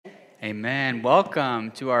Amen. Welcome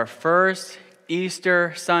to our first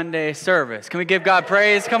Easter Sunday service. Can we give God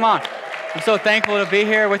praise? Come on. I'm so thankful to be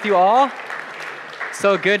here with you all.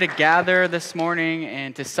 So good to gather this morning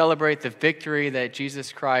and to celebrate the victory that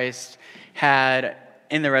Jesus Christ had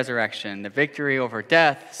in the resurrection. The victory over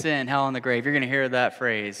death, sin, hell, and the grave. You're going to hear that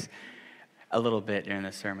phrase a little bit during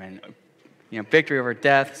this sermon. Victory over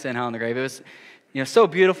death, sin, hell, and the grave. It was so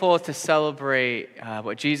beautiful to celebrate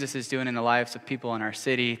what Jesus is doing in the lives of people in our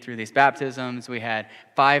city through these baptisms. We had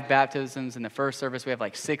 5 baptisms in the first service. We have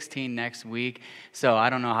like 16 next week. So I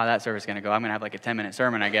don't know how that service is going to go. I'm going to have like a 10-minute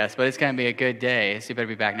sermon, I guess. But it's going to be a good day. So you better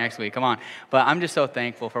be back next week. Come on. But I'm just so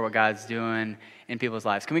thankful for what God's doing in people's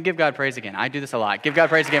lives. Can we give God praise again? I do this a lot. Give God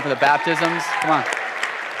praise again for the baptisms. Come on.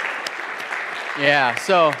 Yeah,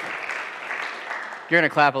 so you're going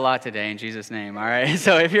to clap a lot today in Jesus' name, all right?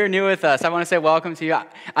 So if you're new with us, I want to say welcome to you.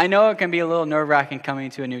 I know it can be a little nerve-wracking coming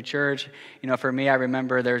to a new church. For me, I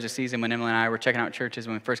remember there was a season when Emily and I were checking out churches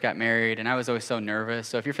when we first got married, and I was always so nervous.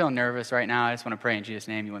 So if you're feeling nervous right now, I just want to pray in Jesus'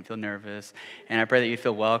 name you wouldn't feel nervous. And I pray that you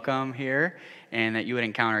feel welcome here and that you would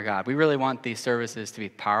encounter God. We really want these services to be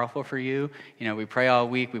powerful for you. We pray all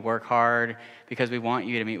week. We work hard because we want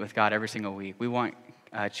you to meet with God every single week. We want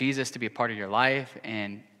Jesus to be a part of your life,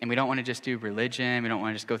 and we don't want to just do religion, we don't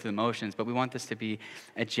want to just go through the motions, but we want this to be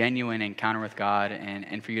a genuine encounter with God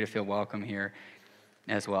and for you to feel welcome here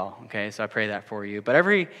as well, okay? So I pray that for you. But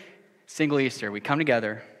every single Easter, we come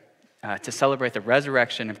together to celebrate the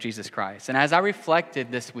resurrection of Jesus Christ. And as I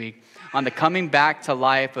reflected this week on the coming back to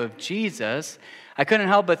life of Jesus, I couldn't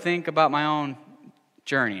help but think about my own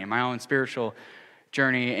journey and my own spiritual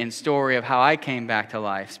journey and story of how I came back to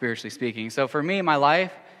life, spiritually speaking. So for me, my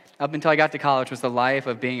life, up until I got to college, was the life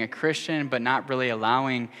of being a Christian, but not really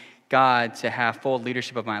allowing God to have full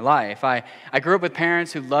leadership of my life. I grew up with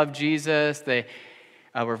parents who loved Jesus. They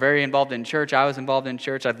were very involved in church. I was involved in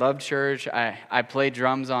church. I loved church. I played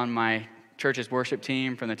drums on my church's worship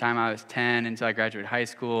team from the time I was 10 until I graduated high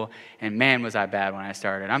school, and man, was I bad when I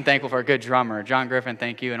started. I'm thankful for a good drummer. John Griffin,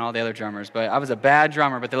 thank you, and all the other drummers, but I was a bad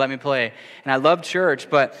drummer, but they let me play, and I loved church,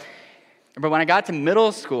 but when I got to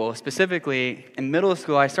middle school, specifically in middle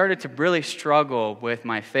school, I started to really struggle with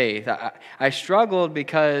my faith. I struggled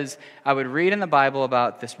because I would read in the Bible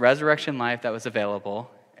about this resurrection life that was available.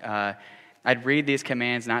 I'd read these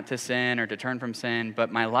commands not to sin or to turn from sin,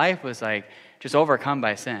 but my life was like just overcome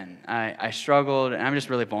by sin. I struggled, and I'm just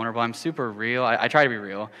really vulnerable. I'm super real. I try to be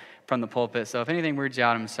real from the pulpit, so if anything weirds you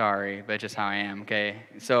out, I'm sorry, but just how I am, okay?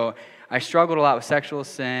 So I struggled a lot with sexual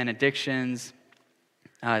sin, addictions,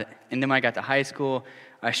 and then when I got to high school,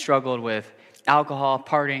 I struggled with alcohol,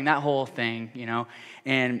 partying, that whole thing,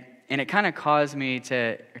 and it kind of caused me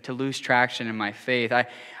to lose traction in my faith.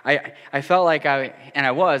 I felt like I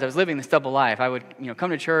was living this double life. I would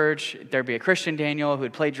come to church, there'd be a Christian Daniel who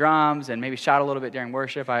would play drums and maybe shout a little bit during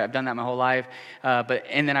worship. I've done that my whole life.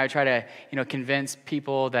 And then I would try to convince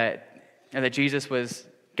people that Jesus was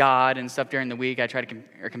God and stuff during the week. I try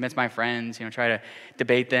to convince my friends, try to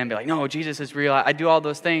debate them, be like, no, Jesus is real. I do all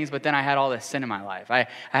those things, but then I had all this sin in my life. I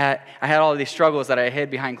had all of these struggles that I hid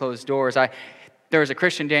behind closed doors. There was a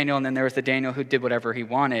Christian Daniel, and then there was the Daniel who did whatever he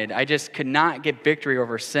wanted. I just could not get victory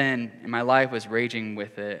over sin, and my life was raging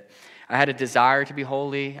with it. I had a desire to be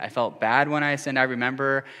holy. I felt bad when I sinned. I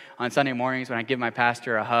remember on Sunday mornings when I give my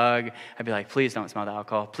pastor a hug, I'd be like, please don't smell the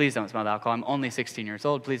alcohol. Please don't smell the alcohol. I'm only 16 years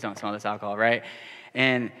old. Please don't smell this alcohol, right?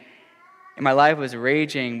 And my life was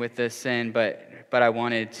raging with this sin, but I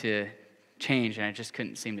wanted to change, and I just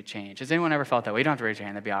couldn't seem to change. Has anyone ever felt that way? You don't have to raise your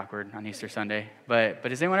hand. That'd be awkward on Easter Sunday. But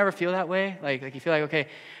does anyone ever feel that way? Like you feel like, okay,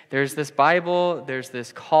 there's this Bible, there's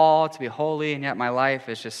this call to be holy, and yet my life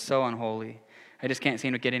is just so unholy. I just can't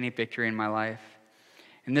seem to get any victory in my life.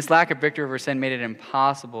 And this lack of victory over sin made it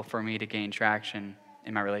impossible for me to gain traction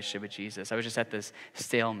in my relationship with Jesus. I was just at this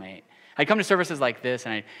stalemate. I'd come to services like this,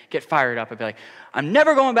 and I'd get fired up. I'd be like, I'm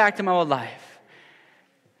never going back to my old life.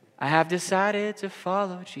 I have decided to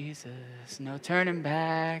follow Jesus, no turning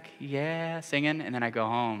back, yeah, singing, and then I go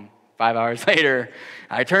home. 5 hours later,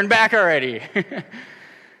 I turned back already.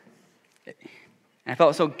 I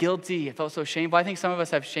felt so guilty. I felt so shameful. I think some of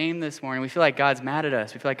us have shame this morning. We feel like God's mad at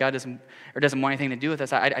us. We feel like God doesn't want anything to do with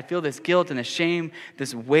us. I feel this guilt and this shame,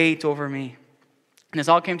 this weight over me. And this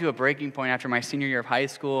all came to a breaking point after my senior year of high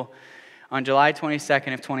school. On July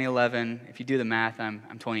 22nd of 2011, if you do the math, I'm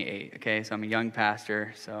 28, okay? So I'm a young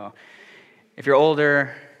pastor. So if you're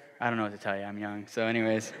older, I don't know what to tell you. I'm young. So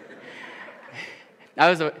anyways, I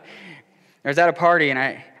was at a party, and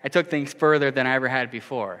I took things further than I ever had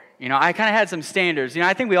before. I kind of had some standards.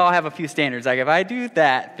 I think we all have a few standards. Like if I do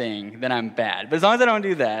that thing, then I'm bad. But as long as I don't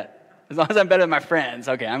do that, As long as I'm better than my friends,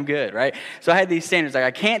 okay, I'm good, right? So I had these standards, like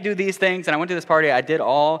I can't do these things, and I went to this party, I did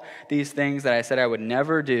all these things that I said I would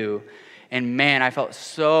never do, and man, I felt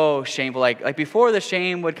so shameful. Like before the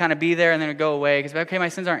shame would kind of be there and then it would go away, because okay, my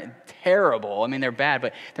sins aren't terrible. I mean, they're bad,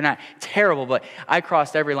 but they're not terrible, but I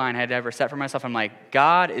crossed every line I had ever set for myself. I'm like,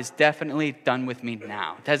 God is definitely done with me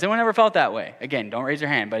now. Has anyone ever felt that way? Again, don't raise your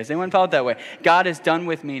hand, but has anyone felt that way? God is done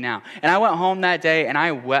with me now. And I went home that day and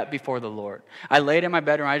I wept before the Lord. I laid in my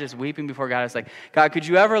bedroom, I was just weeping before God. I was like, God, could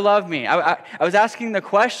you ever love me? I was asking the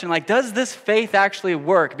question, like, does this faith actually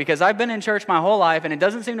work? Because I've been in church my whole life and it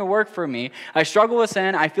doesn't seem to work for me. I struggle with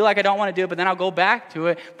sin. I feel like I don't want to do it, but then I'll go back to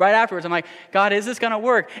it right afterwards. I'm like, God, is this going to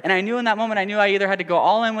work? And I knew in that moment, I knew I either had to go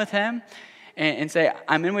all in with him and say,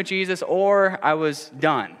 I'm in with Jesus, or I was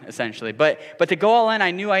done, essentially. But to go all in,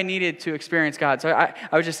 I knew I needed to experience God. So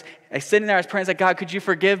I was just sitting there, I was praying, I was like, God, could you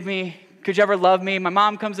forgive me? Could you ever love me? My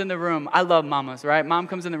mom comes in the room. I love mamas, right? Mom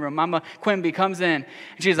comes in the room. Mama Quinby comes in. And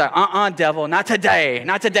she's like, devil, not today.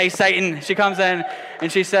 Not today, Satan. She comes in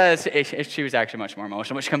and she says, she was actually much more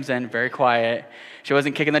emotional, but she comes in very quiet. She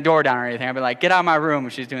wasn't kicking the door down or anything. I'd be like, get out of my room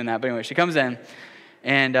when she's doing that. But anyway, she comes in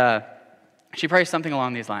and she prays something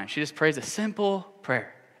along these lines. She just prays a simple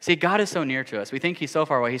prayer. See, God is so near to us. We think he's so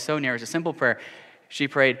far away. He's so near. It's a simple prayer. She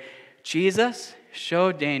prayed, Jesus,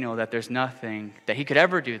 show Daniel that there's nothing that he could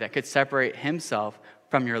ever do that could separate himself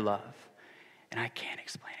from your love. And I can't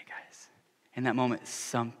explain it, guys. In that moment,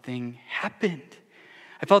 something happened.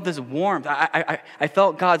 I felt this warmth. I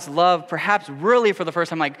felt God's love, perhaps really for the first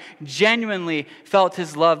time, like genuinely felt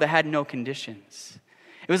his love that had no conditions.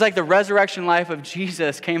 It was like the resurrection life of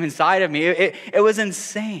Jesus came inside of me. It was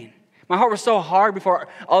insane. My heart was so hard before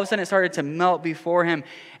all of a sudden it started to melt before him.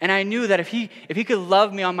 And I knew that if he could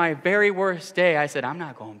love me on my very worst day, I said, I'm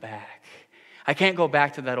not going back. I can't go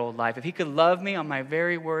back to that old life. If he could love me on my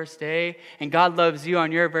very worst day, and God loves you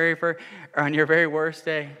on your very worst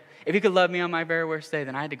day, if he could love me on my very worst day,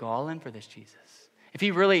 then I had to go all in for this Jesus. If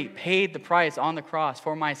he really paid the price on the cross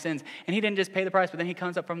for my sins, and he didn't just pay the price, but then he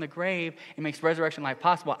comes up from the grave and makes resurrection life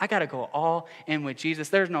possible, I got to go all in with Jesus.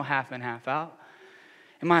 There's no half in, half out.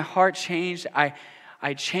 And my heart changed.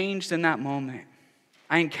 I changed in that moment.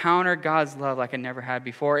 I encountered God's love like I never had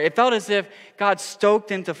before. It felt as if God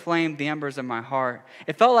stoked into flame the embers of my heart.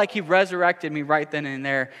 It felt like he resurrected me right then and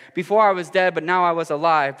there. Before I was dead, but now I was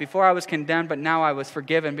alive. Before I was condemned, but now I was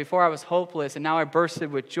forgiven. Before I was hopeless, and now I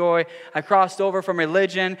bursted with joy. I crossed over from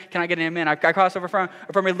religion. Can I get an amen? I crossed over from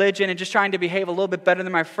religion and just trying to behave a little bit better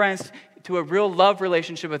than my friends to a real love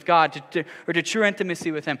relationship with God, to true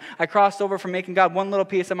intimacy with him. I crossed over from making God one little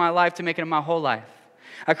piece of my life to making him my whole life.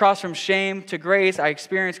 I crossed from shame to grace. I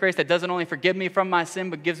experienced grace that doesn't only forgive me from my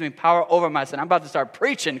sin, but gives me power over my sin. I'm about to start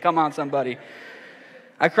preaching. Come on, somebody.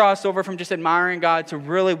 I crossed over from just admiring God to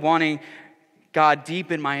really wanting God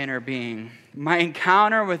deep in my inner being. My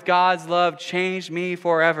encounter with God's love changed me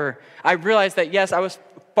forever. I realized that, yes, I was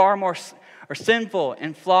far more sinful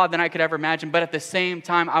and flawed than I could ever imagine, but at the same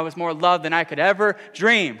time, I was more loved than I could ever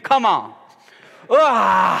dream. Come on.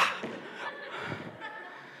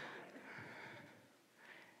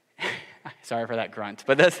 Sorry for that grunt,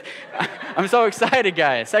 but I'm so excited,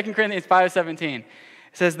 guys. 2 Corinthians 5:17. It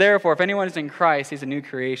says, therefore, if anyone is in Christ, he's a new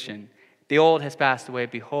creation. The old has passed away.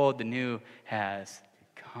 Behold, the new has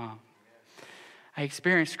come. I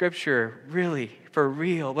experienced Scripture really, for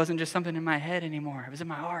real. It wasn't just something in my head anymore. It was in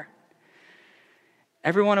my heart.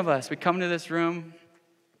 Every one of us, we come to this room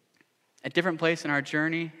at different places in our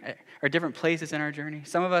journey, or different places in our journey.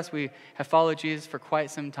 Some of us, we have followed Jesus for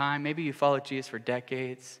quite some time. Maybe you followed Jesus for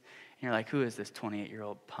decades. And you're like, who is this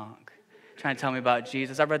 28-year-old punk trying to tell me about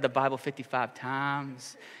Jesus? I've read the Bible 55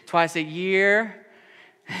 times, twice a year.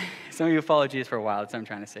 Some of you follow Jesus for a while. That's what I'm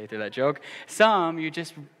trying to say through that joke. Some, you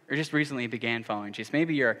just recently began following Jesus.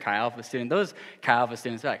 Maybe you're a Chi Alpha student. Those Chi Alpha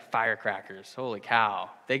students, they're like firecrackers. Holy cow.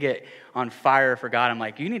 They get on fire for God. I'm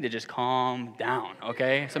like, you need to just calm down,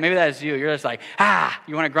 okay? So maybe that's you. You're just like,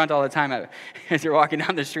 you want to grunt all the time as you're walking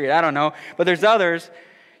down the street. I don't know. But there's others.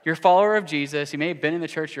 You're a follower of Jesus. You may have been in the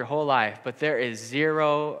church your whole life, but there is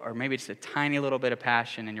zero or maybe just a tiny little bit of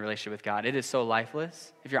passion in your relationship with God. It is so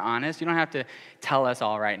lifeless. If you're honest, you don't have to tell us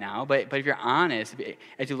all right now, but if you're honest,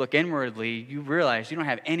 as you look inwardly, you realize you don't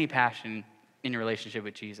have any passion in your relationship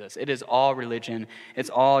with Jesus. It is all religion. It's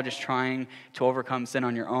all just trying to overcome sin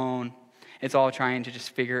on your own. It's all trying to just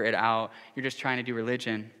figure it out. You're just trying to do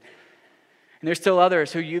religion. And there's still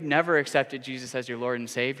others who you've never accepted Jesus as your Lord and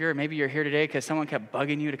Savior. Maybe you're here today because someone kept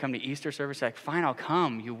bugging you to come to Easter service. Like, fine, I'll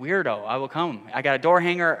come. You weirdo. I will come. I got a door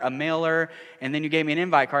hanger, a mailer, and then you gave me an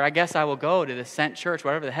invite card. I guess I will go to the Sent Church,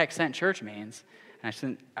 whatever the heck Sent Church means.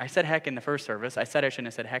 And I said heck in the first service. I said I shouldn't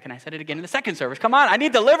have said heck, and I said it again in the second service. Come on, I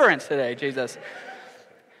need deliverance today, Jesus.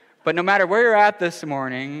 But no matter where you're at this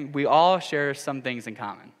morning, we all share some things in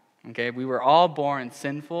common, okay? We were all born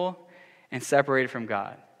sinful and separated from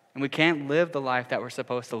God. And we can't live the life that we're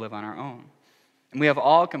supposed to live on our own. And we have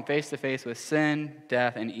all come face to face with sin,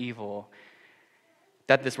 death, and evil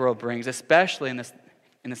that this world brings, especially in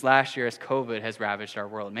this last year as COVID has ravaged our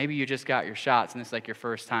world. Maybe you just got your shots and it's like your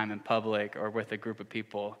first time in public or with a group of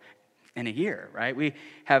people in a year, right? We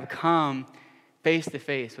have come face to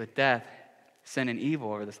face with death, sin, and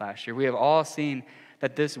evil over this last year. We have all seen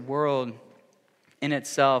that this world in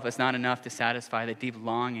itself is not enough to satisfy the deep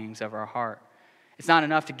longings of our heart. It's not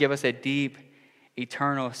enough to give us a deep,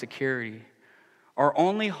 eternal security. Our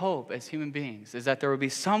only hope as human beings is that there will be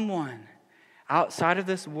someone outside of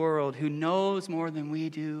this world who knows more than we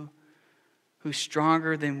do, who's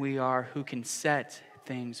stronger than we are, who can set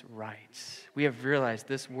things right. We have realized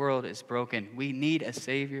this world is broken. We need a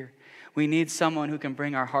Savior. We need someone who can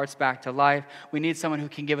bring our hearts back to life. We need someone who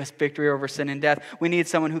can give us victory over sin and death. We need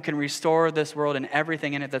someone who can restore this world and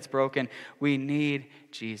everything in it that's broken. We need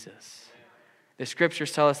Jesus. The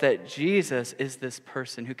scriptures tell us that Jesus is this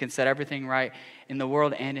person who can set everything right in the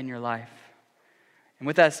world and in your life. And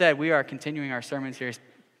with that said, we are continuing our sermon series,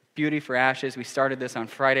 Beauty for Ashes. We started this on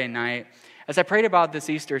Friday night. As I prayed about this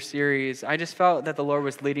Easter series, I just felt that the Lord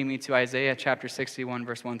was leading me to Isaiah chapter 61,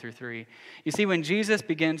 verse 1 through 3. You see, when Jesus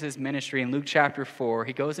begins his ministry in Luke chapter 4,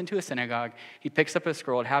 he goes into a synagogue, he picks up a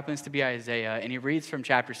scroll, it happens to be Isaiah, and he reads from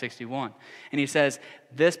chapter 61. And he says,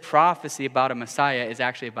 this prophecy about a Messiah is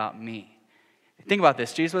actually about me. Think about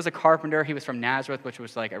this. Jesus was a carpenter. He was from Nazareth, which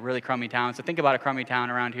was like a really crummy town. So think about a crummy town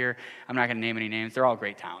around here. I'm not going to name any names. They're all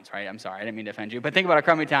great towns, right? I'm sorry. I didn't mean to offend you. But think about a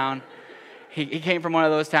crummy town. He came from one of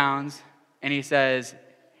those towns, and he says,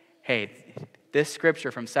 hey, this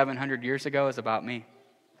scripture from 700 years ago is about me.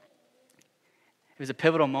 It was a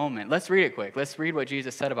pivotal moment. Let's read it quick. Let's read what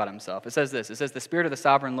Jesus said about himself. It says this. It says, the Spirit of the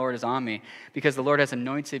Sovereign Lord is on me because the Lord has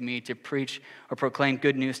anointed me to preach or proclaim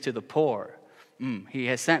good news to the poor. He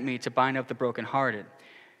has sent me to bind up the brokenhearted,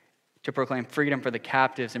 to proclaim freedom for the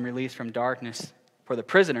captives and release from darkness for the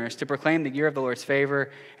prisoners, to proclaim the year of the Lord's favor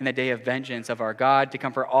and the day of vengeance of our God, to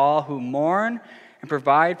comfort all who mourn and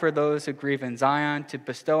provide for those who grieve in Zion, to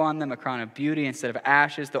bestow on them a crown of beauty instead of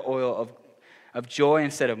ashes, the oil of joy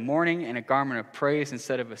instead of mourning, and a garment of praise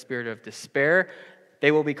instead of a spirit of despair. They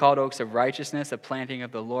will be called oaks of righteousness, a planting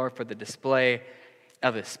of the Lord for the display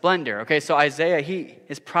of his splendor. Okay, so Isaiah, he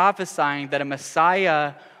is prophesying that a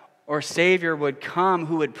Messiah or Savior would come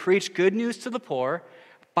who would preach good news to the poor,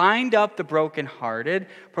 bind up the brokenhearted,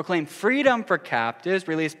 proclaim freedom for captives,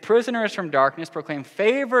 release prisoners from darkness, proclaim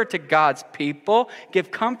favor to God's people,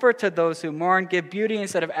 give comfort to those who mourn, give beauty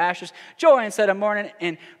instead of ashes, joy instead of mourning,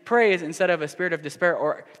 and praise instead of a spirit of despair.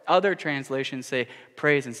 Or other translations say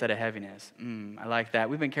praise instead of heaviness. I like that.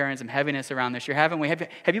 We've been carrying some heaviness around this year, haven't we? Have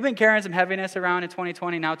you been carrying some heaviness around in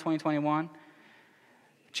 2020, now 2021?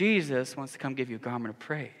 Jesus wants to come give you a garment of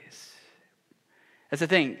praise. That's the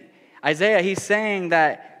thing. Isaiah, he's saying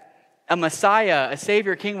that a Messiah, a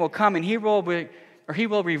Savior King will come and he will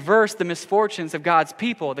reverse the misfortunes of God's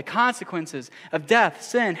people. The consequences of death,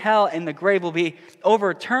 sin, hell, and the grave will be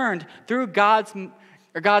overturned through God's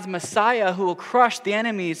Messiah who will crush the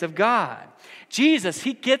enemies of God. Jesus,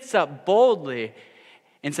 he gets up boldly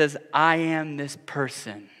and says, I am this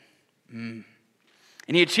person. And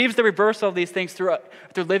he achieves the reversal of these things through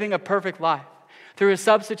living a perfect life, through his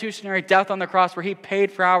substitutionary death on the cross where he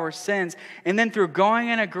paid for our sins, and then through going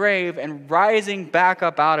in a grave and rising back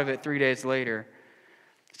up out of it 3 days later.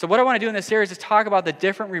 So what I want to do in this series is talk about the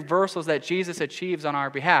different reversals that Jesus achieves on our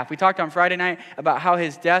behalf. We talked on Friday night about how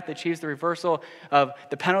his death achieves the reversal of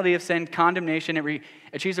the penalty of sin, condemnation. It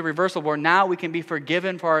achieves a reversal where now we can be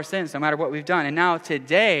forgiven for our sins no matter what we've done. And now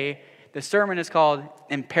today, the sermon is called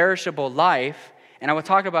Imperishable Life. And I want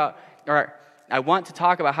to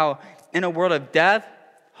talk about how in a world of death,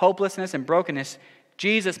 hopelessness, and brokenness,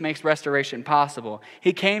 Jesus makes restoration possible.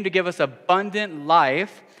 He came to give us abundant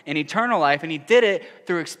life and eternal life, and he did it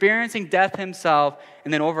through experiencing death himself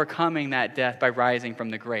and then overcoming that death by rising from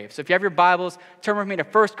the grave. So if you have your Bibles, turn with me to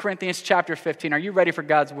 1 Corinthians chapter 15. Are you ready for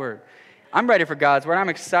God's word? I'm ready for God's word. I'm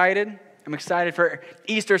excited. I'm excited for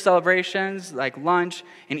Easter celebrations like lunch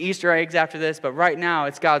and Easter eggs after this, but right now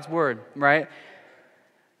it's God's word, right?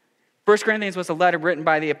 1 Corinthians was a letter written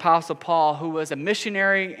by the Apostle Paul, who was a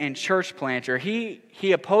missionary and church planter.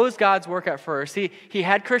 He opposed God's work at first. He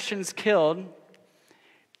had Christians killed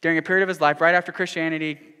during a period of his life, right after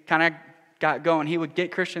Christianity kind of got going, he would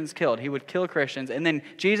get Christians killed. He would kill Christians. And then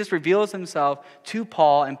Jesus reveals himself to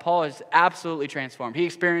Paul, and Paul is absolutely transformed. He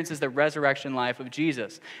experiences the resurrection life of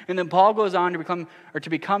Jesus. And then Paul goes on to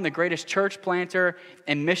become the greatest church planter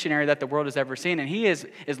and missionary that the world has ever seen. And he is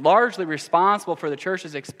largely responsible for the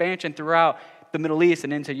church's expansion throughout the Middle East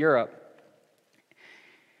and into Europe.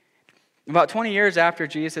 About 20 years after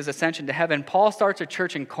Jesus' ascension to heaven, Paul starts a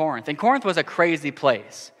church in Corinth. And Corinth was a crazy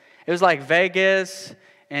place. It was like Vegas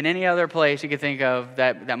and any other place you could think of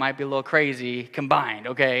that might be a little crazy combined,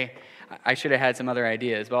 okay? I should have had some other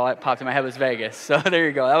ideas, but all that popped in my head was Vegas. So there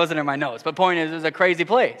you go. That wasn't in my notes. But point is, it was a crazy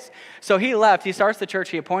place. So he left. He starts the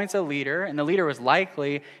church. He appoints a leader, and the leader was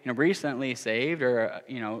likely, recently saved or,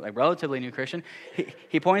 a relatively new Christian.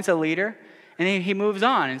 He appoints a leader, and he moves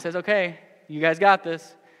on and says, okay, you guys got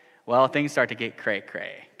this. Well, things start to get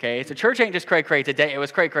cray-cray, okay? So church ain't just cray-cray today. It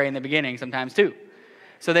was cray-cray in the beginning sometimes too.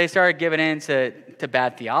 So they started giving in to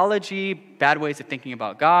bad theology, bad ways of thinking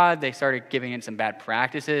about God. They started giving in some bad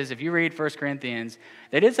practices. If you read 1 Corinthians,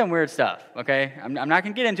 they did some weird stuff, okay? I'm not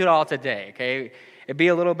going to get into it all today, okay? It'd be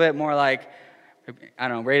a little bit more like, I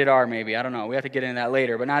don't know, rated R maybe. I don't know. We have to get into that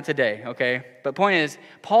later, but not today, okay? But point is,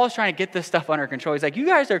 Paul's trying to get this stuff under control. He's like, you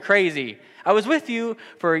guys are crazy. I was with you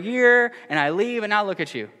for a year, and I leave, and now look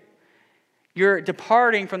at you. You're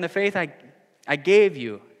departing from the faith I gave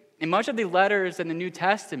you. And much of the letters in the New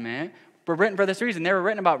Testament were written for this reason. They were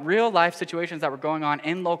written about real-life situations that were going on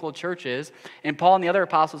in local churches, and Paul and the other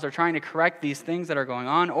apostles are trying to correct these things that are going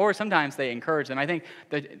on, or sometimes they encourage them. I think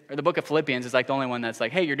the book of Philippians is like the only one that's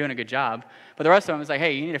like, hey, you're doing a good job. But the rest of them is like,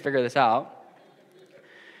 hey, you need to figure this out.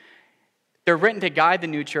 They're written to guide the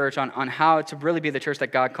new church on how to really be the church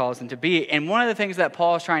that God calls them to be. And one of the things that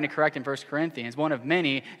Paul is trying to correct in 1 Corinthians, one of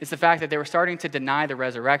many, is the fact that they were starting to deny the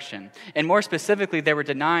resurrection. And more specifically, they were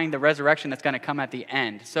denying the resurrection that's going to come at the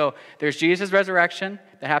end. So there's Jesus' resurrection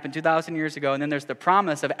that happened 2,000 years ago, and then there's the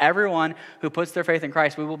promise of everyone who puts their faith in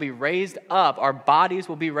Christ. We will be raised up. Our bodies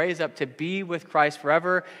will be raised up to be with Christ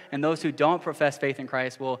forever, and those who don't profess faith in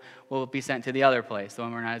Christ will be sent to the other place, the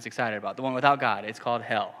one we're not as excited about, the one without God. It's called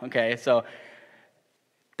hell, okay? So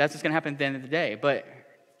that's what's going to happen at the end of the day, or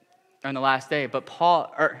on the last day. But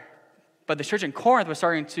the church in Corinth was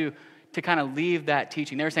starting to kind of leave that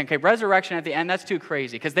teaching. They were saying, okay, resurrection at the end, that's too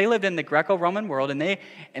crazy. Because they lived in the Greco-Roman world, and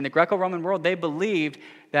in the Greco-Roman world, they believed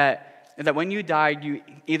that when you died, you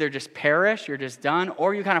either just perish, you're just done,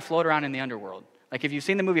 or you kind of float around in the underworld. Like if you've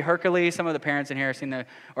seen the movie Hercules, some of the parents in here have seen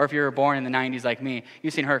or if you were born in the 90s like me,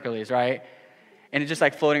 you've seen Hercules, right? And it's just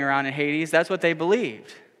like floating around in Hades. That's what they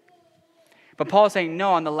believed. But Paul is saying,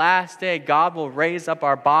 no, on the last day, God will raise up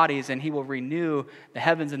our bodies and he will renew the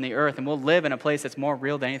heavens and the earth, and we'll live in a place that's more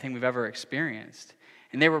real than anything we've ever experienced.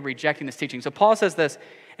 And they were rejecting this teaching. So Paul says this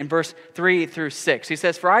in verse 3 through 6. He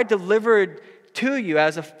says, for I delivered to you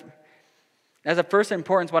as of first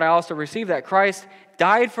importance what I also received, that Christ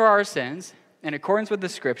died for our sins in accordance with the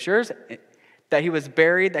Scriptures, that he was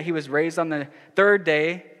buried, that he was raised on the third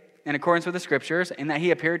day in accordance with the Scriptures, and that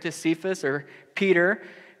he appeared to Cephas or Peter,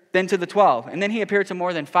 then to the 12. And then he appeared to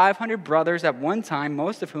more than 500 brothers at one time,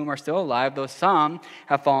 most of whom are still alive, though some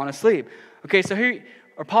have fallen asleep. Okay, so here,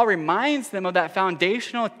 Paul reminds them of that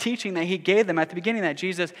foundational teaching that he gave them at the beginning, that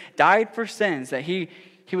Jesus died for sins, that he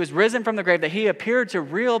was risen from the grave, that he appeared to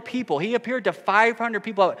real people. He appeared to 500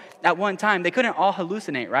 people at one time. They couldn't all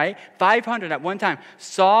hallucinate, right? 500 at one time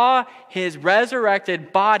saw his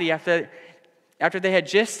resurrected body after they had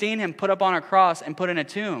just seen him put up on a cross and put in a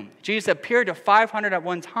tomb. Jesus appeared to 500 at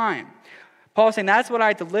one time. Paul's saying, that's what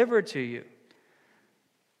I delivered to you.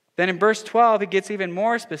 Then in verse 12, he gets even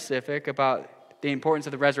more specific about the importance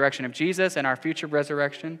of the resurrection of Jesus and our future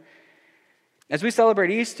resurrection. As we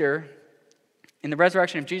celebrate Easter in the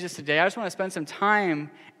resurrection of Jesus today, I just want to spend some time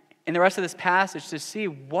in the rest of this passage to see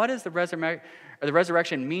what does the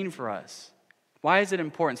resurrection mean for us. Why is it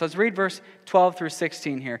important? So let's read verse 12 through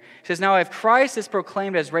 16 here. It says, now if Christ is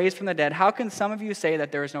proclaimed as raised from the dead, how can some of you say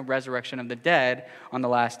that there is no resurrection of the dead on the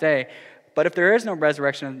last day? But if there is no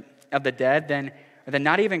resurrection of the dead, then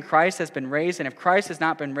not even Christ has been raised. And if Christ has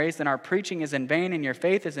not been raised, then our preaching is in vain and your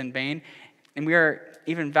faith is in vain. And we are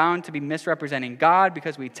even found to be misrepresenting God,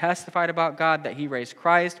 because we testified about God that he raised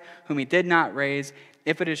Christ, whom he did not raise,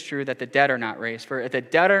 if it is true that the dead are not raised. For if the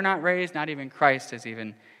dead are not raised, not even Christ has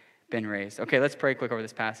even been raised. Okay, let's pray quick over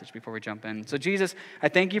this passage before we jump in. So Jesus, I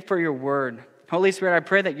thank you for your word. Holy Spirit, I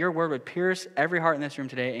pray that your word would pierce every heart in this room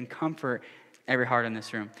today and comfort every heart in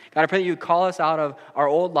this room. God, I pray that you would call us out of our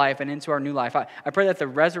old life and into our new life. I pray that the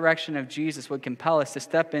resurrection of Jesus would compel us to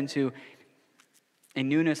step into a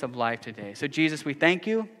newness of life today. So Jesus, we thank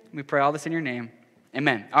you. We pray all this in your name.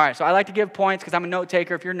 Amen. All right, so I like to give points because I'm a note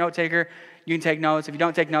taker. If you're a note taker, you can take notes. If you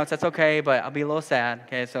don't take notes, that's okay, but I'll be a little sad.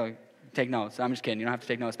 Okay, so take notes. I'm just kidding. You don't have to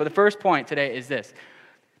take notes. But the first point today is this.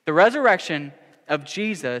 The resurrection of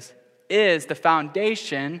Jesus is the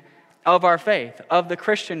foundation of our faith, of the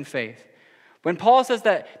Christian faith. When Paul says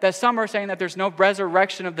that some are saying that there's no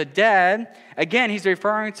resurrection of the dead, again, he's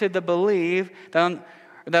referring to the belief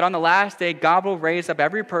that on the last day, God will raise up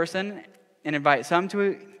every person and invite some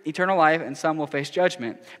to eternal life and some will face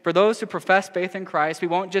judgment. For those who profess faith in Christ, we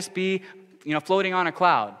won't just be, floating on a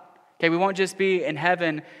cloud. Okay, we won't just be in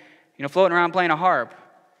heaven, floating around playing a harp.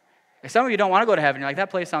 Some of you don't want to go to heaven. You're like, that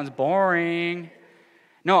place sounds boring.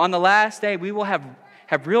 No, on the last day, we will have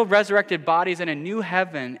real resurrected bodies in a new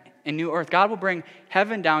heaven and new earth. God will bring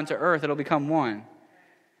heaven down to earth. It'll become one.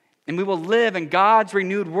 And we will live in God's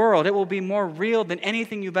renewed world. It will be more real than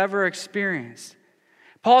anything you've ever experienced.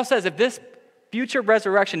 Paul says if this future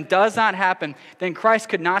resurrection does not happen, then Christ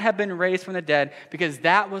could not have been raised from the dead because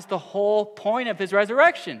that was the whole point of his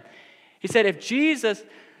resurrection. He said if Jesus'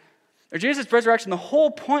 resurrection, the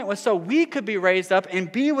whole point was so we could be raised up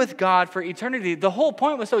and be with God for eternity. The whole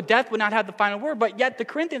point was so death would not have the final word, but yet the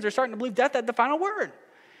Corinthians are starting to believe death had the final word.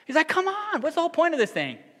 He's like, come on, what's the whole point of this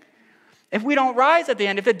thing? If we don't rise at the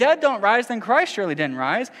end, if the dead don't rise, then Christ surely didn't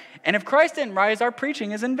rise. And if Christ didn't rise, our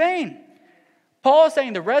preaching is in vain. Paul is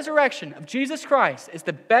saying the resurrection of Jesus Christ is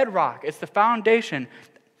the bedrock, it's the foundation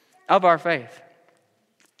of our faith.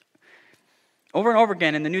 Over and over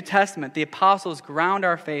again in the New Testament, the apostles ground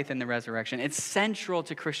our faith in the resurrection. It's central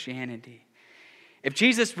to Christianity. If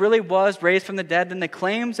Jesus really was raised from the dead, then the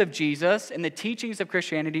claims of Jesus and the teachings of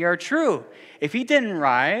Christianity are true. If he didn't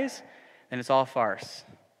rise, then it's all farce.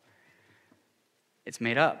 It's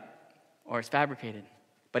made up or it's fabricated.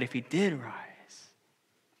 But if he did rise,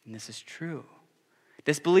 then this is true.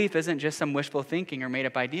 This belief isn't just some wishful thinking or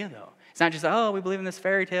made-up idea, though. It's not just, we believe in this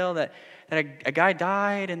fairy tale that a guy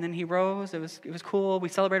died and then he rose. It was cool. We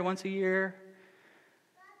celebrate it once a year.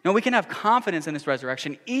 No, we can have confidence in this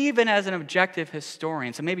resurrection, even as an objective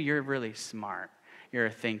historian. So maybe you're really smart. You're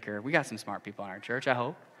a thinker. We got some smart people in our church, I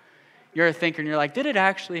hope. You're a thinker and you're like, did it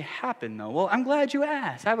actually happen, though? Well, I'm glad you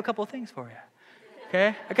asked. I have a couple of things for you.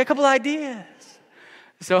 Okay? I got a couple of ideas.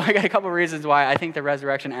 So I got a couple of reasons why I think the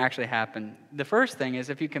resurrection actually happened. The first thing is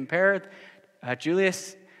if you compare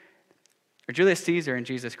Julius Caesar and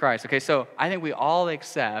Jesus Christ. Okay, so I think we all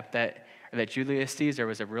accept that Julius Caesar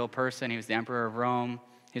was a real person. He was the emperor of Rome.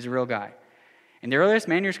 He's a real guy. And the earliest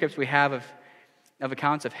manuscripts we have of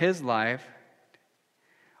accounts of his life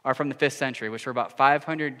are from the 5th century, which were about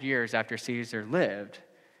 500 years after Caesar lived.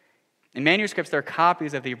 In manuscripts, they're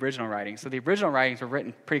copies of the original writings. So the original writings were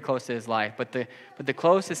written pretty close to his life, but the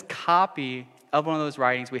closest copy of one of those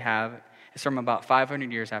writings we have is from about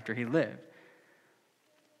 500 years after he lived.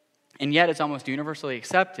 And yet it's almost universally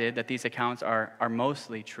accepted that these accounts are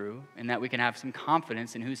mostly true and that we can have some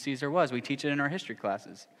confidence in who Caesar was. We teach it in our history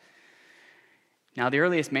classes. Now, the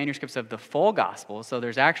earliest manuscripts of the full Gospels, so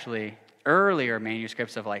there's actually earlier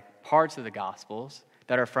manuscripts of parts of the Gospels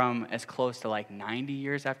that are from as close to 90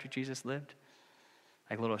 years after Jesus lived.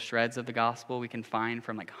 Little shreds of the Gospel we can find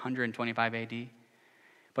from 125 AD.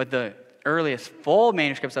 But the earliest full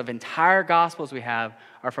manuscripts of entire Gospels we have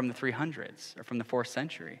are from the 300s, or from the 4th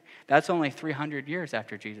century. That's only 300 years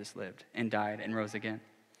after Jesus lived and died and rose again.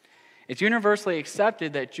 It's universally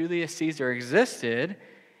accepted that Julius Caesar existed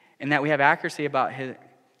and that we have accuracy about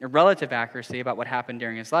relative accuracy about what happened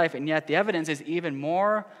during his life, and yet the evidence is even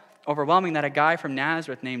more overwhelming that a guy from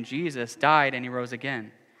Nazareth named Jesus died and he rose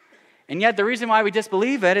again. And yet the reason why we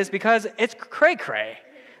disbelieve it is because it's cray-cray.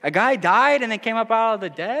 A guy died and then came up out of the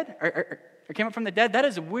dead, or came up from the dead. That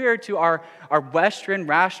is weird to our Western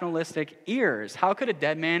rationalistic ears. How could a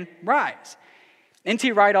dead man rise?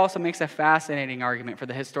 N.T. Wright also makes a fascinating argument for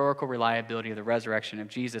the historical reliability of the resurrection of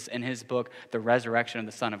Jesus in his book, The Resurrection of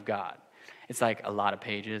the Son of God. It's a lot of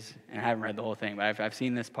pages, and I haven't read the whole thing, but I've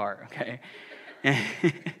seen this part, okay?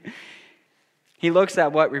 He looks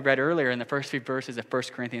at what we read earlier in the first few verses of 1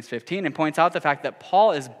 Corinthians 15 and points out the fact that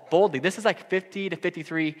Paul is boldly, this is 50 to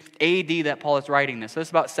 53 AD that Paul is writing this. So it's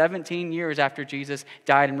about 17 years after Jesus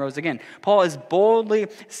died and rose again. Paul is boldly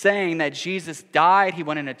saying that Jesus died, he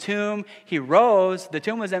went in a tomb, he rose, the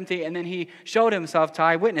tomb was empty, and then he showed himself to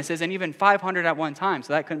eyewitnesses, and even 500 at one time.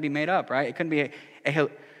 So that couldn't be made up, right? It couldn't be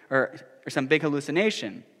or some big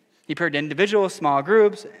hallucination. He appeared to individual small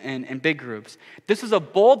groups and big groups. This was a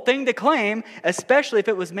bold thing to claim, especially if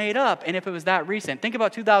it was made up and if it was that recent. Think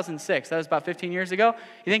about 2006. That was about 15 years ago.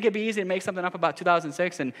 You think it'd be easy to make something up about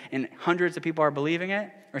 2006 and hundreds of people are believing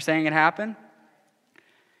it or saying it happened?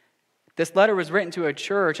 This letter was written to a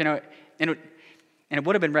church, and it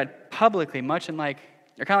would have been read publicly, much in kind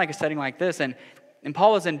of like a setting like this. And And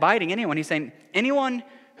Paul was inviting anyone. He's saying, anyone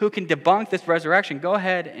who can debunk this resurrection, go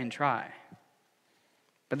ahead and try.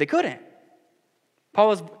 But they couldn't. Paul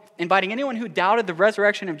was inviting anyone who doubted the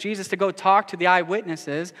resurrection of Jesus to go talk to the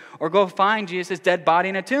eyewitnesses or go find Jesus' dead body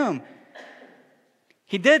in a tomb.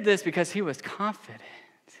 He did this because he was confident.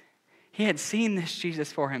 He had seen this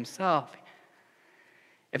Jesus for himself.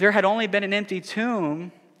 If there had only been an empty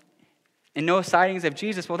tomb and no sightings of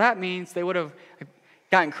Jesus, well, that means they would have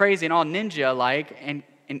gotten crazy and all ninja-like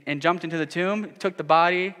and jumped into the tomb, took the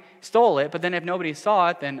body, stole it. But then if nobody saw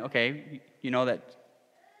it, then, okay, you know that,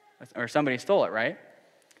 or somebody stole it, right?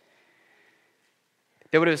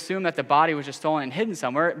 They would have assumed that the body was just stolen and hidden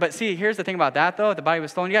somewhere. But see, here's the thing about that, though. If the body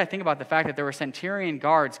was stolen, you got to think about the fact that there were centurion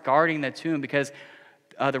guards guarding the tomb because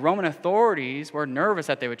the Roman authorities were nervous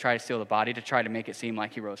that they would try to steal the body to try to make it seem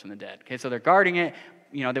like he rose from the dead. Okay, so they're guarding it.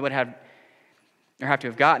 You know, they have to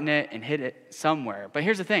have gotten it and hid it somewhere. But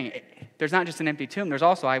here's the thing. There's not just an empty tomb. There's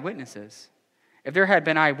also eyewitnesses. If there had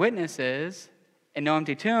been eyewitnesses and no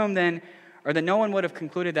empty tomb, then no one would have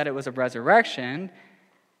concluded that it was a resurrection,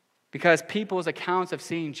 because people's accounts of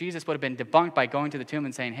seeing Jesus would have been debunked by going to the tomb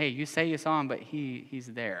and saying, hey, you say you saw him, but he's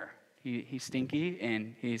there. He's stinky,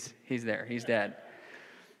 and he's there. He's dead.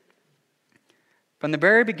 From the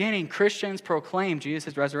very beginning, Christians proclaimed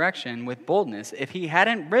Jesus' resurrection with boldness. If he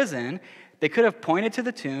hadn't risen, they could have pointed to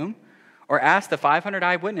the tomb or asked the 500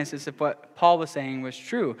 eyewitnesses if what Paul was saying was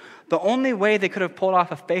true. The only way they could have pulled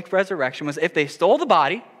off a fake resurrection was if they stole the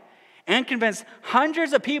body and convinced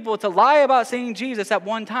hundreds of people to lie about seeing Jesus at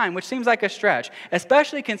one time, which seems like a stretch,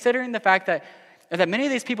 especially considering the fact that many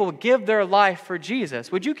of these people would give their life for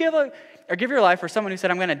Jesus. Would you give your life for someone who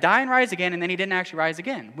said, I'm going to die and rise again, and then he didn't actually rise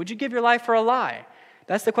again? Would you give your life for a lie?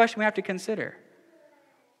 That's the question we have to consider.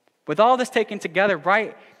 With all this taken together,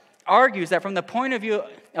 Wright argues that from the point of view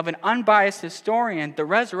of an unbiased historian, the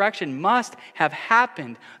resurrection must have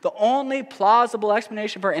happened. The only plausible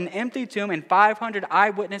explanation for an empty tomb and 500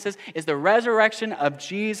 eyewitnesses is the resurrection of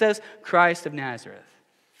Jesus Christ of Nazareth.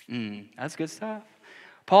 That's good stuff.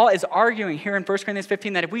 Paul is arguing here in 1 Corinthians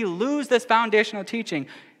 15 that if we lose this foundational teaching,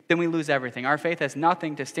 then we lose everything. Our faith has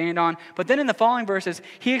nothing to stand on. But then in the following verses,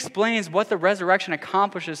 he explains what the resurrection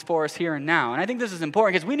accomplishes for us here and now. And I think this is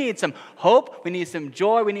important because we need some hope, we need some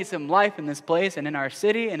joy, we need some life in this place and in our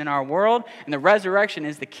city and in our world. And the resurrection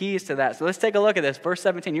is the keys to that. So let's take a look at this. Verse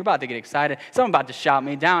 17, you're about to get excited. Someone about to shout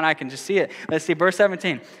me down. I can just see it. Let's see, verse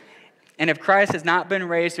 17. And if Christ has not been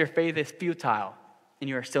raised, your faith is futile and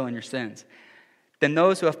you are still in your sins. Then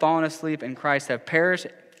those who have fallen asleep in Christ have perished.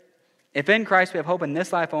 If in Christ we have hope in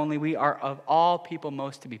this life only, we are of all people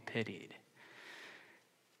most to be pitied.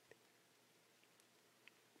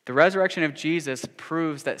 The resurrection of Jesus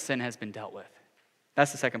proves that sin has been dealt with.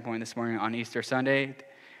 That's the second point this morning on Easter Sunday.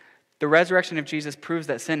 The resurrection of Jesus proves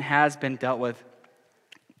that sin has been dealt with.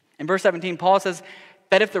 In verse 17, Paul says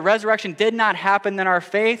that if the resurrection did not happen, then our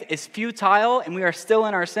faith is futile and we are still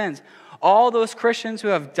in our sins. All those Christians who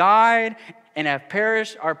have died and have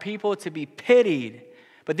perished are people to be pitied.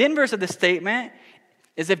 But the inverse of the statement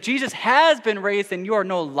is if Jesus has been raised, then you are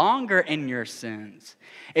no longer in your sins.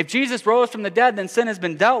 If Jesus rose from the dead, then sin has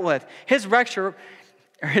been dealt with. His resurrection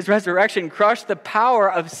crushed the power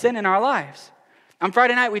of sin in our lives. On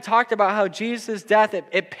Friday night, we talked about how Jesus' death,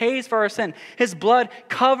 it pays for our sin. His blood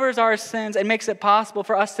covers our sins and makes it possible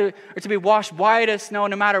for us to be washed white as snow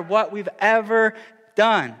no matter what we've ever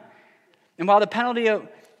done. And while the penalty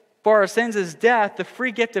for our sins is death, the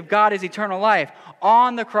free gift of God is eternal life.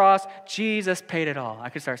 On the cross, Jesus paid it all. I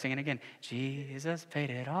could start singing again. Jesus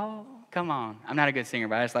paid it all. Come on. I'm not a good singer,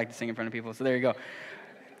 but I just like to sing in front of people, so there you go.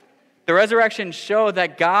 The resurrection showed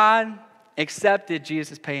that God accepted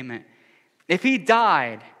Jesus' payment. If he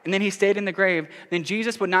died and then he stayed in the grave, then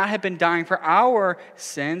Jesus would not have been dying for our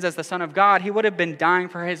sins as the Son of God. He would have been dying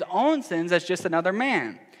for his own sins as just another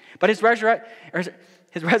man. But his resurrection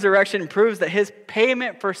proves that his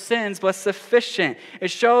payment for sins was sufficient.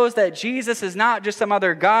 It shows that Jesus is not just some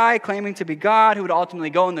other guy claiming to be God who would ultimately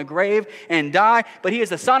go in the grave and die, but he is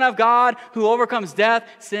the Son of God who overcomes death,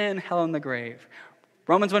 sin, hell, and the grave.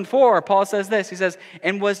 Romans 1:4, Paul says this. He says,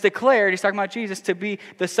 and was declared, he's talking about Jesus, to be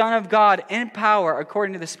the Son of God in power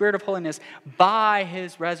according to the Spirit of holiness by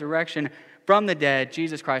his resurrection from the dead,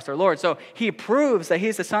 Jesus Christ our Lord. So he proves that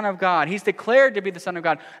he's the Son of God. He's declared to be the Son of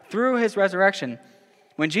God through his resurrection.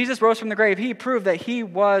 When Jesus rose from the grave, he proved that he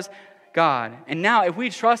was God. And now, if we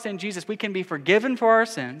trust in Jesus, we can be forgiven for our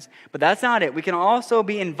sins. But that's not it. We can also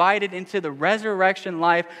be invited into the resurrection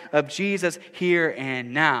life of Jesus here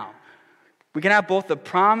and now. We can have both the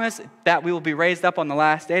promise that we will be raised up on the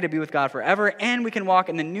last day to be with God forever, and we can walk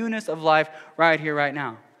in the newness of life right here, right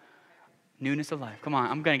now. Newness of life. Come on,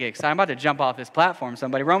 I'm going to get excited. I'm about to jump off this platform,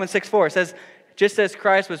 somebody. Romans 6:4 says, just as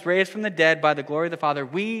Christ was raised from the dead by the glory of the Father,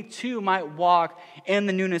 we too might walk in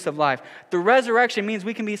the newness of life. The resurrection means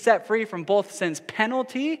we can be set free from both sin's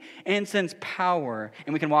penalty and sin's power,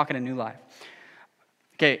 and we can walk in a new life.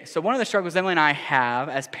 Okay, so one of the struggles Emily and I have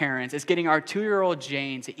as parents is getting our 2-year-old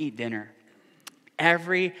Jane to eat dinner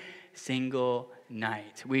every single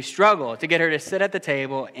night. We struggle to get her to sit at the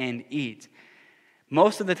table and eat.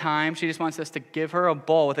 Most of the time, she just wants us to give her a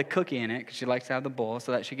bowl with a cookie in it, because she likes to have the bowl,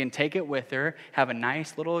 so that she can take it with her, have a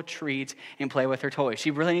nice little treat, and play with her toys. She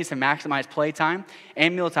really needs to maximize playtime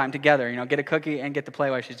and mealtime together. Get a cookie and get to play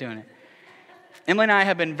while she's doing it. Emily and I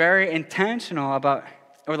have been very intentional over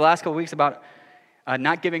the last couple weeks about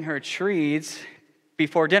not giving her treats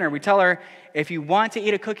before dinner. We tell her, if you want to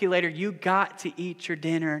eat a cookie later, you got to eat your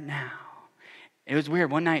dinner now. It was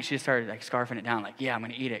weird. One night she just started scarfing it down, yeah, I'm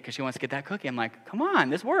going to eat it because she wants to get that cookie. I'm like, come on,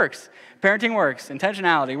 this works. Parenting works.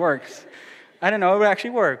 Intentionality works. I don't know, it would actually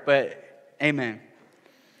work, but amen.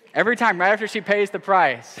 Every time, right after she pays the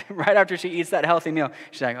price, right after she eats that healthy meal,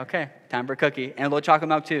 she's like, okay, time for a cookie and a little chocolate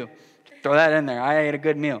milk too. Throw that in there. I ate a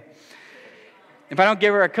good meal. If I don't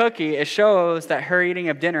give her a cookie, it shows that her eating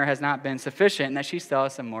of dinner has not been sufficient and that she still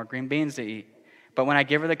has some more green beans to eat. But when I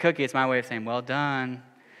give her the cookie, it's my way of saying, well done.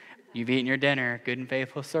 You've eaten your dinner, good and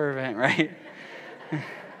faithful servant, right?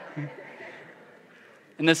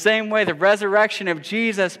 In the same way, the resurrection of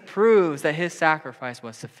Jesus proves that his sacrifice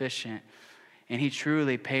was sufficient, and he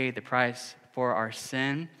truly paid the price for our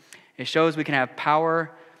sin. It shows we can have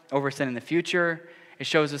power over sin in the future. It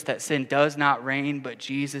shows us that sin does not reign, but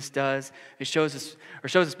Jesus does. It shows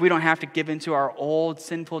us we don't have to give into our old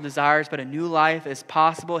sinful desires, but a new life is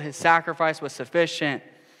possible. His sacrifice was sufficient.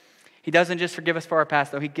 He doesn't just forgive us for our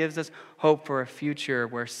past, though. He gives us hope for a future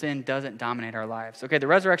where sin doesn't dominate our lives. Okay, the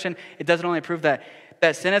resurrection, it doesn't only prove that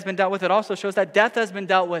sin has been dealt with, it also shows that death has been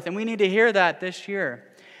dealt with, and we need to hear that this year.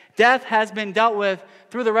 Death has been dealt with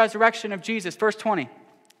through the resurrection of Jesus. Verse 20.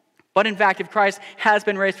 But in fact, if Christ has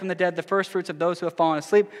been raised from the dead, the first fruits of those who have fallen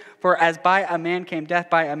asleep, for as by a man came death,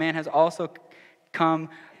 by a man has also come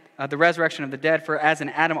the resurrection of the dead. For as in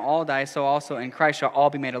Adam all die, so also in Christ shall all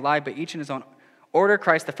be made alive, but each in his own order,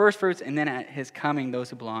 Christ the first fruits, and then at his coming, those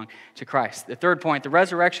who belong to Christ. The third point, the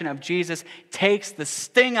resurrection of Jesus takes the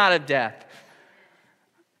sting out of death.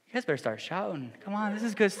 You guys better start shouting. Come on, this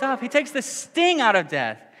is good stuff. He takes the sting out of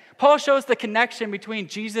death. Paul shows the connection between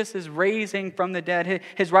Jesus' raising from the dead,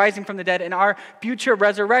 his rising from the dead, and our future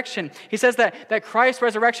resurrection. He says that Christ's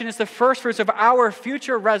resurrection is the first fruits of our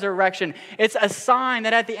future resurrection. It's a sign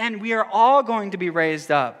that at the end we are all going to be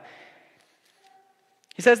raised up.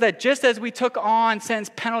 He says that just as we took on sin's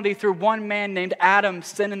penalty through one man named Adam's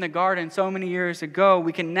sin in the garden so many years ago,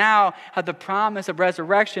 we can now have the promise of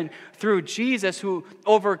resurrection through Jesus who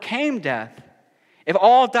overcame death. If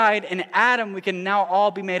all died in Adam, we can now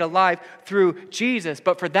all be made alive through Jesus.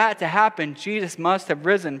 But for that to happen, Jesus must have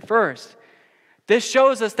risen first. This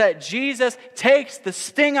shows us that Jesus takes the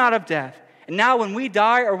sting out of death. And now when we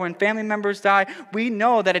die or when family members die, we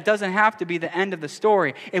know that it doesn't have to be the end of the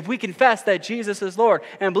story. If we confess that Jesus is Lord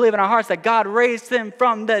and believe in our hearts that God raised him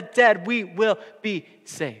from the dead, we will be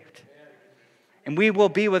saved. And we will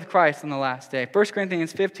be with Christ on the last day. 1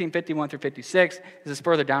 Corinthians 15:51-56. This is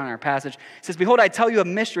further down in our passage. It says, behold, I tell you a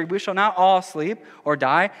mystery. We shall not all sleep or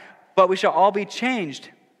die, but we shall all be changed.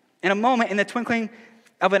 In a moment, in the twinkling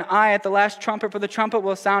of an eye at the last trumpet, for the trumpet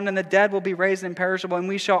will sound and the dead will be raised imperishable, and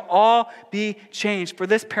we shall all be changed. For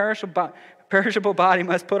this perishable body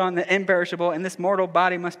must put on the imperishable, and this mortal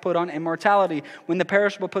body must put on immortality. When the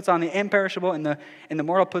perishable puts on the imperishable, and the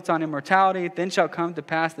mortal puts on immortality, then shall come to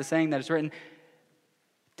pass the saying that is written,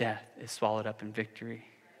 death is swallowed up in victory.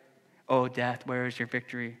 Oh, death, where is your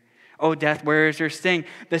victory? Oh, death, where is your sting?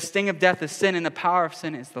 The sting of death is sin, and the power of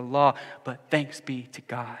sin is the law. But thanks be to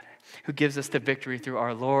God, who gives us the victory through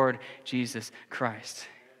our Lord Jesus Christ.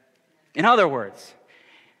 In other words,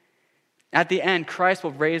 at the end, Christ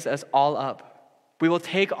will raise us all up. We will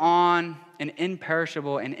take on an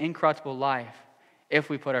imperishable and incorruptible life if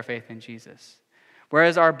we put our faith in Jesus.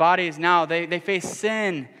 Whereas our bodies now, they face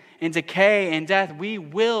sin and decay and death, we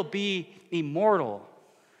will be immortal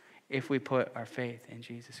if we put our faith in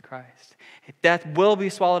Jesus Christ. Death will be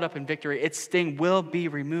swallowed up in victory. Its sting will be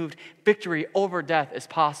removed. Victory over death is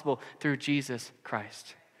possible through Jesus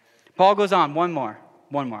Christ. Paul goes on, one more.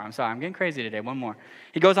 I'm sorry, I'm getting crazy today. One more.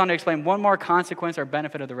 He goes on to explain one more consequence or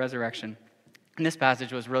benefit of the resurrection. And this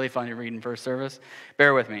passage was really fun to read in first service.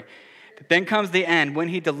 Bear with me. But then comes the end, when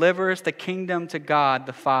he delivers the kingdom to God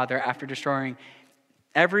the Father after destroying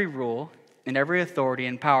every rule and every authority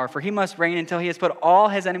and power, for he must reign until he has put all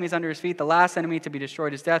his enemies under his feet. The last enemy to be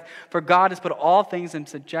destroyed is death, for God has put all things in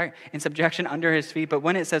subjection under his feet. But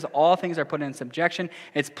when it says all things are put in subjection,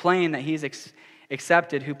 it's plain that he's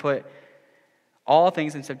accepted who put all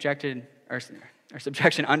things in subjection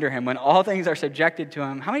under him. When all things are subjected to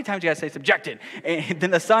him, how many times do you got to say subjected? And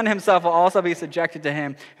then the Son himself will also be subjected to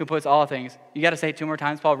him who puts all things. You got to say it 2 more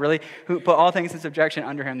times, Paul, really? Who put all things in subjection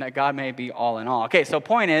under him, that God may be all in all. Okay, so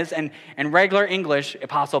point is, and regular English,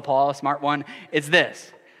 Apostle Paul, a smart one, is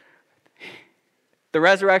this. The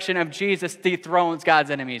resurrection of Jesus dethrones God's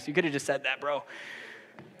enemies. You could have just said that, bro.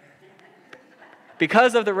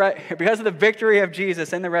 Because of the victory of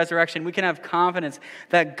Jesus in the resurrection, we can have confidence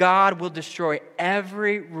that God will destroy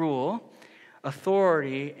every rule,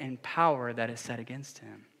 authority, and power that is set against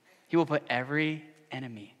him. He will put every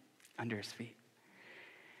enemy under his feet.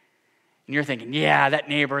 And you're thinking, yeah, that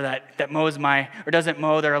neighbor that mows or doesn't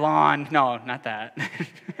mow their lawn. No, not that.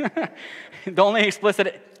 The only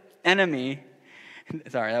explicit enemy,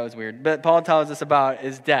 sorry, that was weird, but Paul tells us about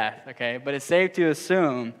is death, okay? But it's safe to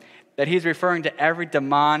assume that he's referring to every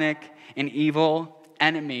demonic and evil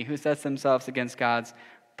enemy who sets themselves against God's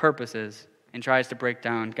purposes and tries to break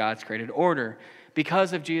down God's created order.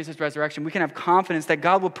 Because of Jesus' resurrection, we can have confidence that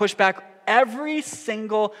God will push back every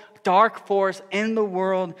single dark force in the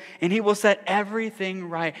world, and he will set everything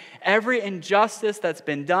right. Every injustice that's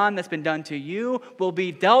been done to you, will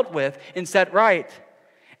be dealt with and set right.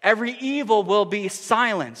 Every evil will be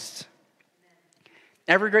silenced.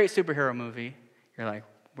 Every great superhero movie, you're like,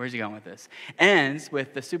 where's he going with this? Ends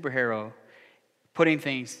with the superhero putting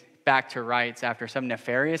things back to rights after some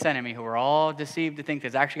nefarious enemy who we're all deceived to think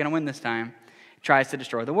is actually going to win this time tries to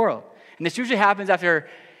destroy the world. And this usually happens after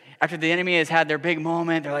the enemy has had their big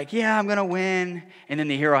moment. They're like, yeah, I'm going to win. And then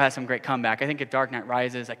the hero has some great comeback. I think if Dark Knight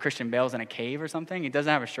Rises, like Christian Bale's in a cave or something. He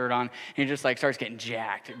doesn't have a shirt on. And he just like starts getting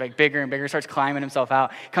jacked, like bigger and bigger, starts climbing himself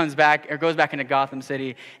out, comes back or goes back into Gotham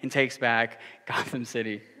City and takes back Gotham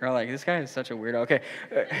City. You're like, this guy is such a weirdo. Okay.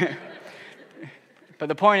 But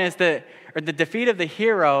the point is that the defeat of the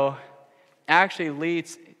hero actually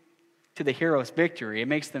leads to the hero's victory. It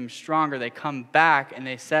makes them stronger. They come back and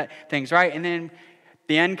they set things right. And then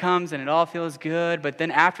the end comes and it all feels good, but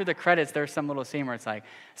then after the credits, there's some little scene where it's like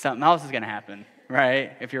something else is going to happen,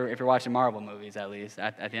 right? If you're watching Marvel movies, at least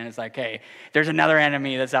at the end, it's like, hey, there's another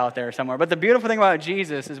enemy that's out there somewhere. But the beautiful thing about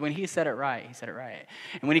Jesus is when he said it right, he said it right.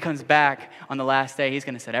 And when he comes back on the last day, he's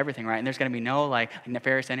going to set everything right. And there's going to be no like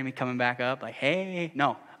nefarious enemy coming back up, like, hey,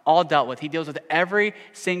 no, all dealt with. He deals with every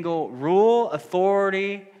single rule,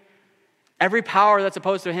 authority, every power that's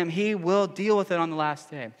opposed to him. He will deal with it on the last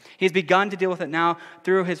day. He's begun to deal with it now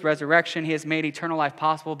through his resurrection. He has made eternal life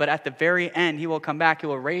possible, but at the very end, he will come back. He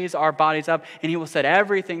will raise our bodies up, and he will set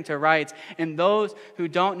everything to rights. And those who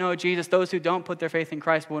don't know Jesus, those who don't put their faith in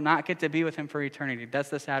Christ, will not get to be with him for eternity. That's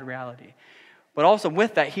the sad reality. But also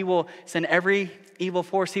with that, he will send every evil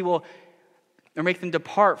force. He will make them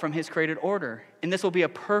depart from his created order. And this will be a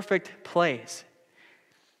perfect place.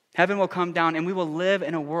 Heaven will come down, and we will live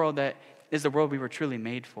in a world that is the world we were truly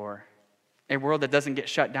made for. A world that doesn't get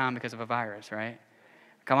shut down because of a virus, right?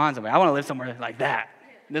 Come on, somebody. I want to live somewhere like that.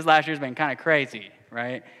 This last year's been kind of crazy,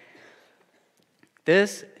 right?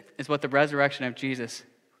 This is what the resurrection of Jesus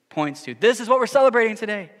points to. This is what we're celebrating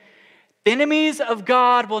today. The enemies of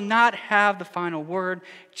God will not have the final word.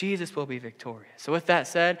 Jesus will be victorious. So with that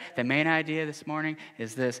said, the main idea this morning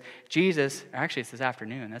is this. Jesus, actually it's this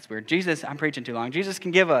afternoon, that's weird. Jesus, I'm preaching too long. Jesus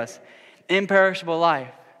can give us imperishable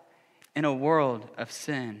life in a world of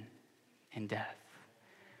sin and death.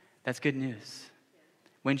 That's good news.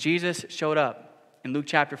 When Jesus showed up in Luke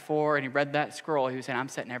chapter 4 and he read that scroll, he was saying, I'm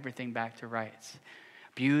setting everything back to rights.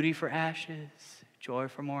 Beauty for ashes, joy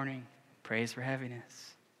for mourning, praise for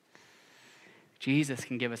heaviness. Jesus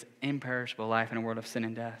can give us imperishable life in a world of sin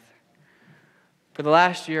and death. For the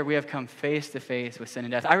last year, we have come face to face with sin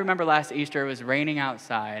and death. I remember last Easter, it was raining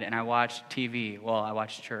outside and I watched TV. Well, I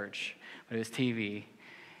watched church, but it was TV.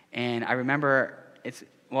 And I remember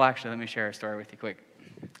let me share a story with you quick.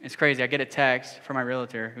 It's crazy. I get a text from my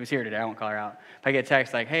realtor who's here today. I won't call her out. But I get a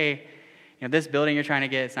text like, hey, this building you're trying to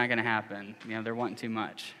get, it's not going to happen. They're wanting too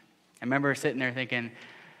much. I remember sitting there thinking,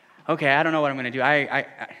 okay, I don't know what I'm going to do.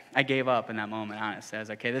 I gave up in that moment, honestly. I was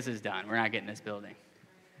like, okay, this is done. We're not getting this building.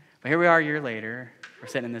 But here we are a year later. We're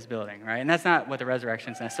sitting in this building, right? And that's not what the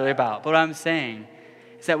resurrection is necessarily about. But what I'm saying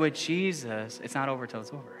is that with Jesus, it's not over till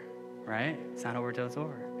it's over, right? It's not over till it's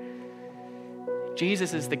over.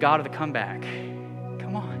 Jesus is the God of the comeback.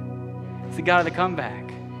 Come on. It's the God of the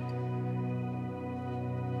comeback.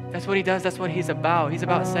 That's what he does. That's what he's about. He's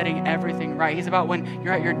about setting everything right. He's about when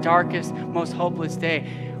you're at your darkest, most hopeless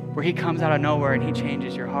day. where he comes out of nowhere and he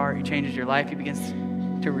changes your heart, he changes your life, he begins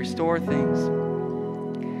to restore things.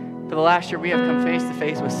 For the last year, we have come face to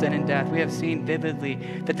face with sin and death. We have seen vividly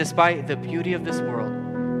that despite the beauty of this world,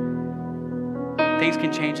 things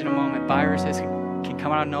can change in a moment. Viruses can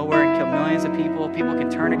come out of nowhere and kill millions of people. People can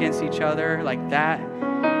turn against each other like that.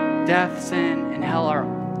 Death, sin, and hell are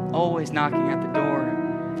always knocking at the door.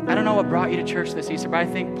 I don't know what brought you to church this Easter, but I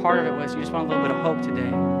think part of it was you just want a little bit of hope today.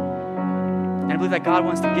 And I believe that God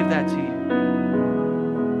wants to give that to you.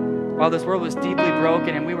 While this world was deeply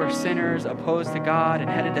broken and we were sinners, opposed to God and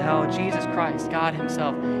headed to hell, Jesus Christ, God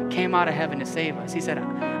himself, came out of heaven to save us. He said,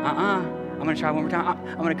 I'm going to try one more time.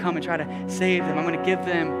 I'm going to come and try to save them. I'm going to give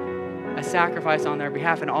them a sacrifice on their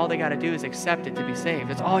behalf, and all they got to do is accept it to be saved.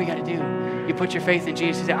 That's all you got to do. You put your faith in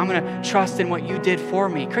Jesus. You say, I'm going to trust in what you did for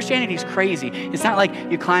me. Christianity's crazy. It's not like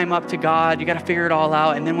you climb up to God, you got to figure it all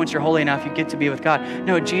out, and then once you're holy enough, you get to be with God.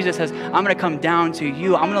 No, Jesus says, I'm going to come down to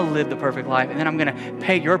you. I'm going to live the perfect life, and then I'm going to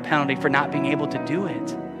pay your penalty for not being able to do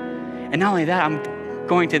it. And not only that, I'm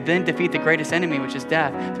going to then defeat the greatest enemy, which is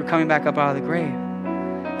death, through coming back up out of the grave.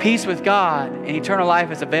 Peace with God and eternal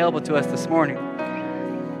life is available to us this morning.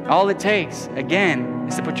 All it takes, again,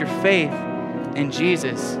 is to put your faith in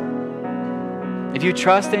Jesus. If you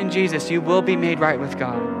trust in Jesus, you will be made right with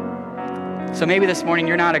God. So maybe this morning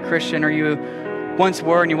you're not a Christian, or you once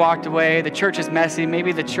were and you walked away. The church is messy.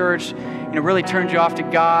 Maybe the church really turned you off to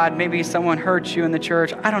God. Maybe someone hurt you in the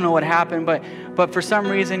church. I don't know what happened, but for some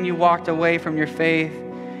reason you walked away from your faith.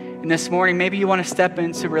 And this morning, maybe you want to step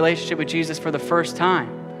into a relationship with Jesus for the first time,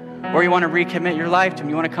 or you want to recommit your life to him.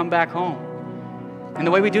 You want to come back home. And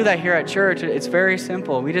the way we do that here at church, it's very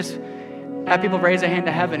simple. We just have people raise their hand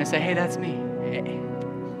to heaven and say, hey, that's me.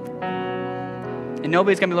 And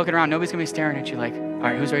nobody's going to be looking around. Nobody's going to be staring at you like, all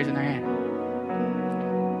right, who's raising their hand?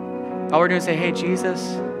 All we're doing is say, hey,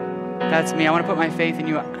 Jesus, that's me. I want to put my faith in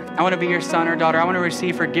you. I want to be your son or daughter. I want to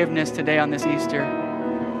receive forgiveness today on this Easter.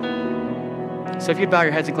 So if you'd bow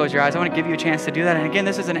your heads and close your eyes, I want to give you a chance to do that. And again,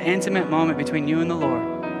 this is an intimate moment between you and the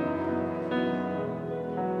Lord.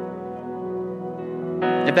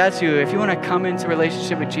 If that's you, if you want to come into a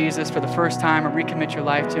relationship with Jesus for the first time or recommit your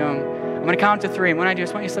life to him, I'm going to count to 3. And when I do, I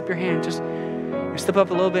just want you to slip your hand. Just slip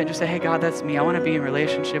up a little bit and just say, hey, God, that's me. I want to be in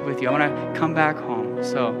relationship with you. I want to come back home.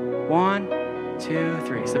 So 1, 2,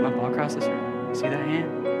 3. Slip up all across this room. See that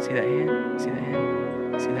hand? See that hand? See that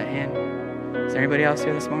hand? See that hand? Is there anybody else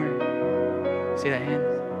here this morning? See that hand?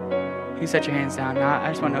 You can set your hands down. Now, I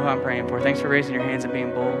just want to know who I'm praying for. Thanks for raising your hands and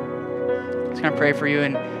being bold. I'm just going to pray for you,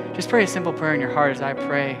 and just pray a simple prayer in your heart as I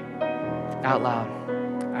pray out loud.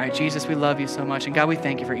 All right, Jesus, we love you so much. And God, we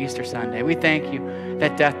thank you for Easter Sunday. We thank you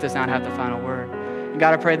that death does not have the final word. And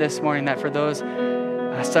God, I pray this morning that for those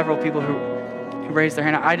several people who raised their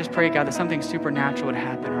hand, I just pray, God, that something supernatural would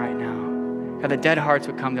happen right now. God, that dead hearts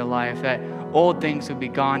would come to life, that old things would be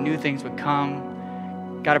gone, new things would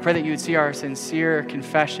come. God, I pray that you would see our sincere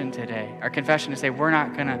confession today, our confession to say we're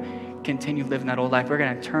not going to continue living that old life. We're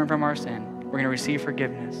going to turn from our sin. We're going to receive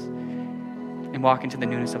forgiveness and walk into the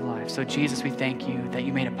newness of life. So Jesus, we thank you that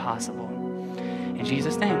you made it possible. In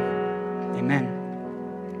Jesus' name, amen.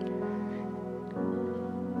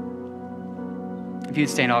 If you'd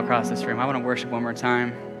stand all across this room, I want to worship one more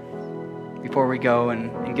time before we go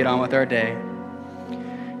and get on with our day.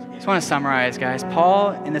 I just want to summarize, guys.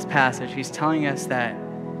 Paul, in this passage, he's telling us that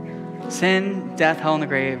sin, death, hell, and the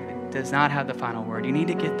grave does not have the final word. You need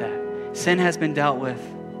to get that. Sin has been dealt with.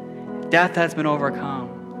 Death has been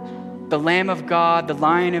overcome. The Lamb of God, the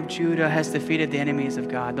Lion of Judah, has defeated the enemies of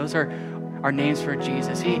God. Those are our names for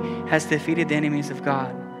Jesus. He has defeated the enemies of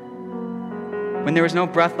God. When there was no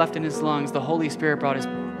breath left in his lungs, the Holy Spirit brought his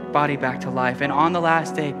body back to life. And on the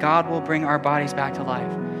last day, God will bring our bodies back to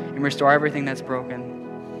life and restore everything that's broken.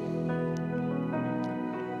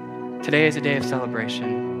 Today is a day of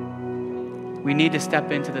celebration. We need to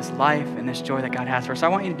step into this life and this joy that God has for us. So I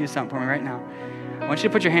want you to do something for me right now. I want you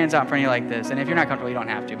to put your hands out in front of you like this. And if you're not comfortable, you don't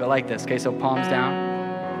have to, but like this. Okay, so palms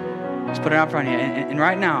down. Just put it out in front of you. And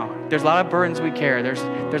right now, there's a lot of burdens we carry. There's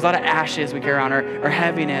a lot of ashes we carry on, or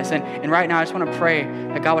heaviness. And right now, I just want to pray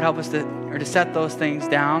that God would help us to set those things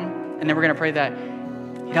down. And then we're going to pray that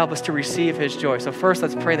he'd help us to receive his joy. So first,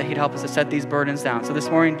 let's pray that he'd help us to set these burdens down. So this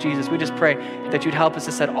morning, Jesus, we just pray that you'd help us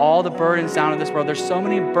to set all the burdens down in this world. There's so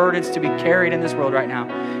many burdens to be carried in this world right now.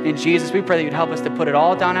 And Jesus, we pray that you'd help us to put it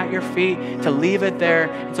all down at your feet, to leave it there,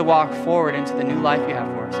 and to walk forward into the new life you have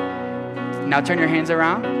for us. Now turn your hands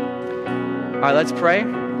around. All right, let's pray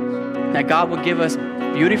that God will give us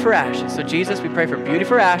beauty for ashes. So Jesus, we pray for beauty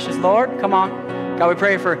for ashes. Lord, come on. God, we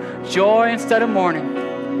pray for joy instead of mourning.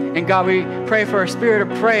 And God, we pray for a spirit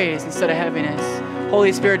of praise instead of heaviness.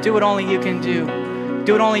 Holy Spirit, do what only you can do.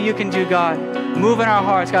 Do what only you can do, God. Move in our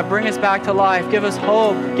hearts, God. Bring us back to life. Give us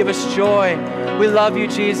hope. Give us joy. We love you,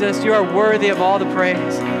 Jesus. You are worthy of all the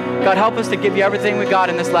praise. God, help us to give you everything we got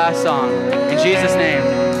in this last song. In Jesus' name,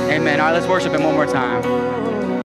 amen. All right, let's worship him one more time.